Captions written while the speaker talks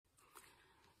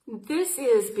This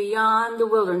is Beyond the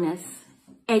Wilderness,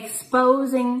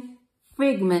 exposing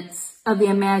figments of the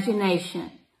imagination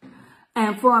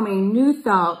and forming new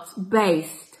thoughts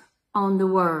based on the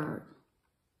Word.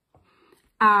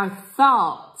 Our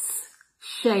thoughts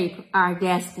shape our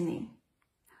destiny.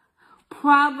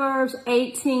 Proverbs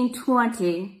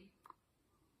 18:20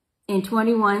 and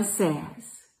 21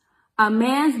 says, "A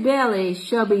man's belly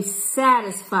shall be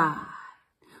satisfied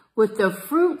with the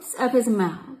fruits of his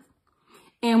mouth,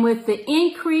 and with the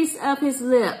increase of his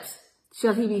lips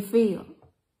shall he be filled.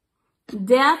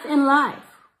 Death and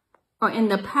life are in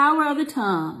the power of the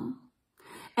tongue,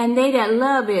 and they that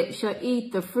love it shall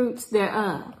eat the fruits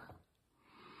thereof."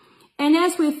 And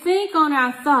as we think on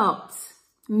our thoughts,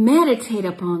 meditate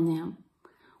upon them,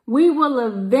 we will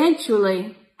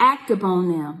eventually act upon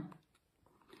them.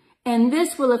 And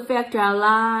this will affect our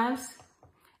lives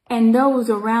and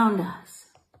those around us.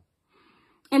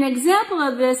 An example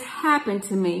of this happened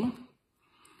to me.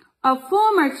 A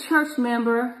former church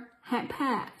member had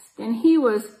passed, and he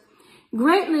was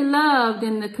greatly loved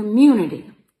in the community.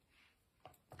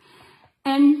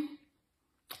 And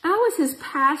I was his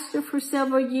pastor for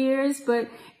several years, but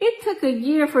it took a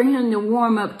year for him to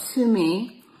warm up to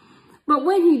me. But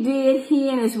when he did, he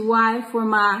and his wife were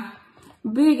my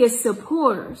biggest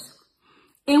supporters.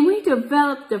 And we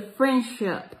developed a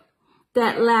friendship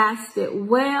that lasted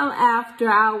well after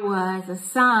I was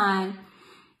assigned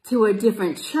to a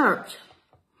different church.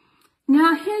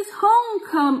 Now, his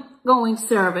homegoing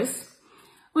service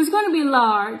was going to be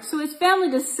large, so his family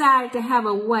decided to have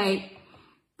a wake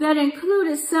that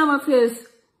included some of his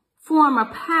former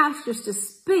pastors to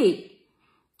speak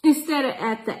instead of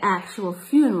at the actual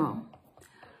funeral.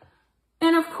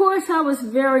 And of course, I was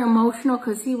very emotional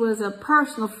because he was a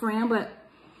personal friend, but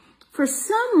for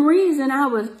some reason, I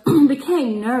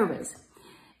became nervous.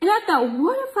 And I thought,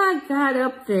 what if I got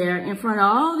up there in front of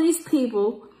all these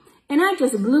people and I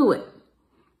just blew it?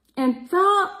 And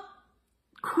thought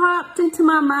cropped into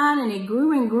my mind, and it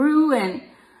grew and grew. And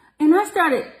I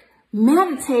started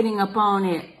meditating upon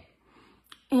it.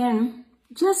 And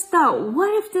just thought,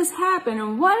 what if this happened?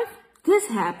 And what if this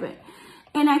happened?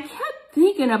 And I kept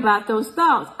thinking about those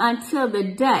thoughts until the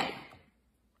day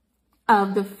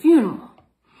of the funeral.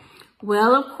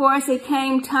 Well, of course, it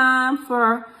came time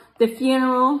for the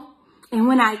funeral. And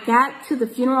when I got to the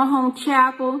funeral home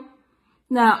chapel,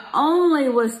 not only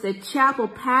was the chapel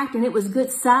packed and it was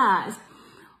good size,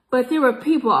 but there were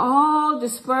people all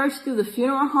dispersed through the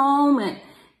funeral home and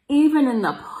even in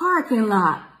the parking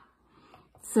lot.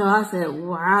 So I said,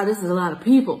 wow, this is a lot of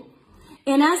people.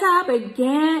 And as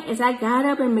I got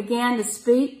up and began to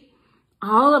speak,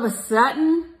 all of a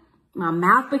sudden, my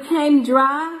mouth became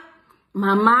dry.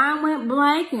 My mind went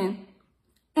blank,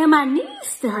 and my knees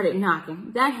started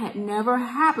knocking. That had never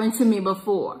happened to me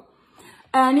before.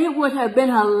 And it would have been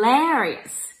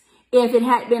hilarious if it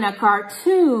had been a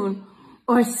cartoon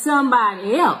or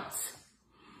somebody else.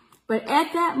 But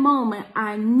at that moment,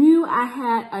 I knew I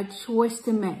had a choice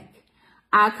to make.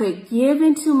 I could give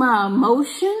into my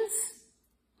emotions,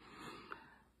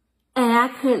 and I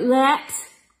could let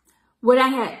what I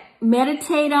had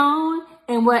meditated on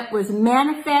and what was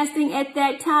manifesting at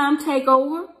that time take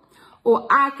over, or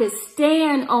I could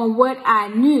stand on what I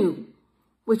knew,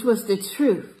 which was the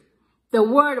truth, the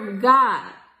Word of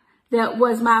God that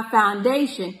was my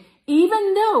foundation.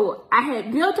 Even though I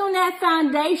had built on that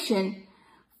foundation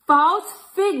false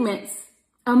figments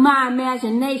of my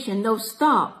imagination, those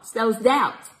thoughts, those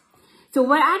doubts. So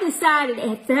what I decided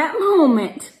at that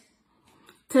moment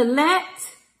to let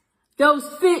those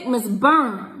figments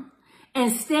burn and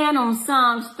stand on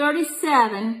Psalms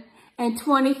 37 and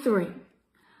 23.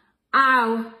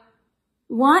 I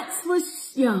once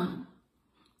was young,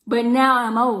 but now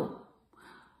I'm old.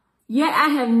 Yet I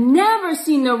have never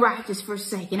seen the righteous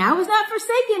forsaken. I was not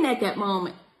forsaken at that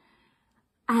moment.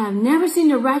 I have never seen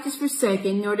the righteous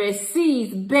forsaken, nor their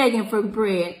seeds begging for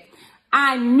bread.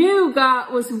 I knew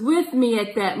God was with me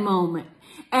at that moment,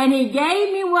 and he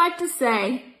gave me what to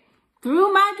say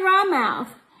through my dry mouth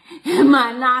and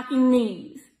my knocking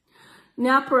knees.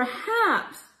 Now,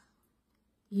 perhaps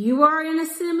you are in a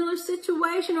similar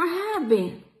situation or have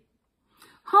been.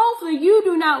 Hopefully, you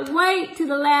do not wait to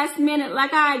the last minute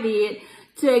like I did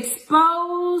to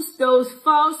expose those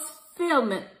false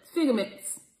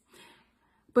figments.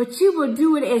 But you will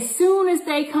do it as soon as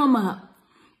they come up.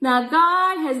 Now,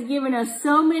 God has given us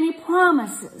so many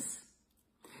promises,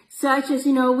 such as,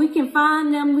 we can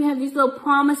find them. We have these little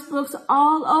promise books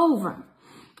all over.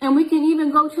 And we can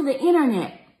even go to the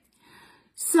internet.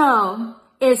 So,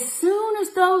 as soon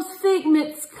as those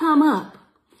figments come up,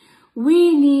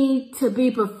 we need to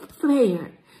be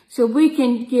prepared so we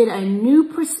can get a new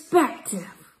perspective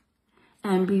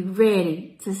and be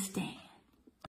ready to stand.